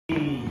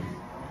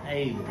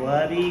Hey,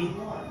 buddy.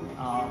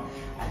 I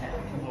had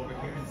to come over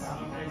here and see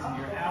you guys in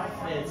your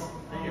outfits.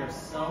 They are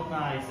so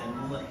nice,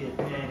 and look at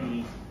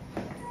Benny.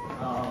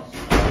 So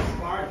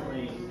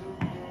sparkly.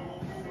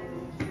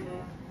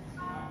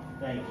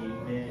 Thank you,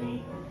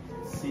 Benny.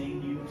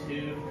 Seeing you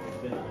two has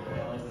been a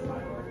highlight of my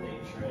birthday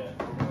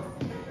trip.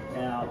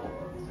 Now,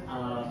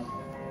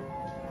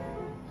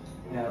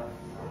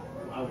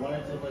 I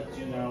wanted to let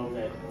you know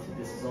that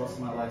this is also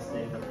my last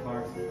day in the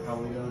parks. It's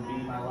probably going to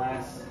be my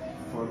last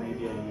for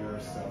maybe a year or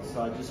so.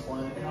 So I just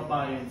wanted to come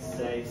by and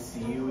say,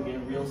 see you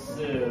again real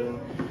soon.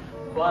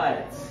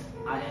 But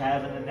I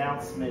have an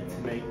announcement to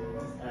make.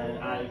 And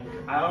I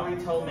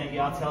already told Mickey,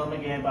 I'll tell him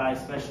again, but I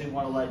especially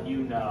want to let you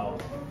know.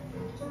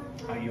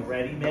 Are you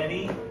ready,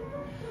 Benny?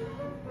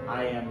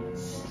 I am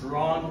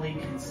strongly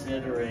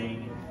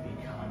considering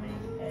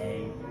becoming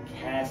a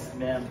cast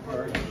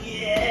member.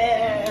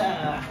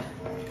 Yeah!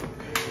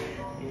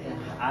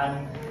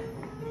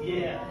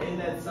 Isn't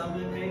that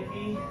something,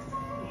 Mickey?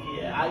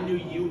 Yeah, I knew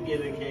you would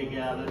get a kick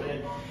out of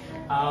it.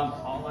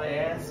 All I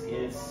ask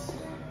is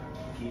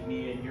keep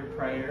me in your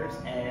prayers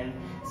and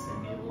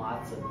send me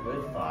lots of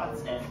good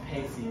thoughts and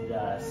pixie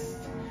dust.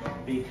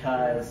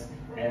 Because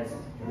as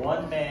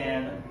one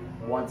man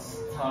once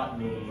taught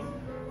me,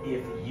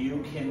 if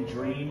you can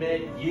dream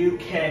it, you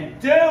can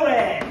do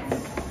it!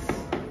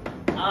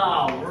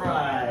 All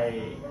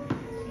right.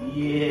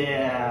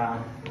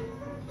 Yeah.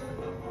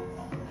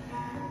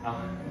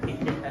 Oh,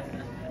 yeah.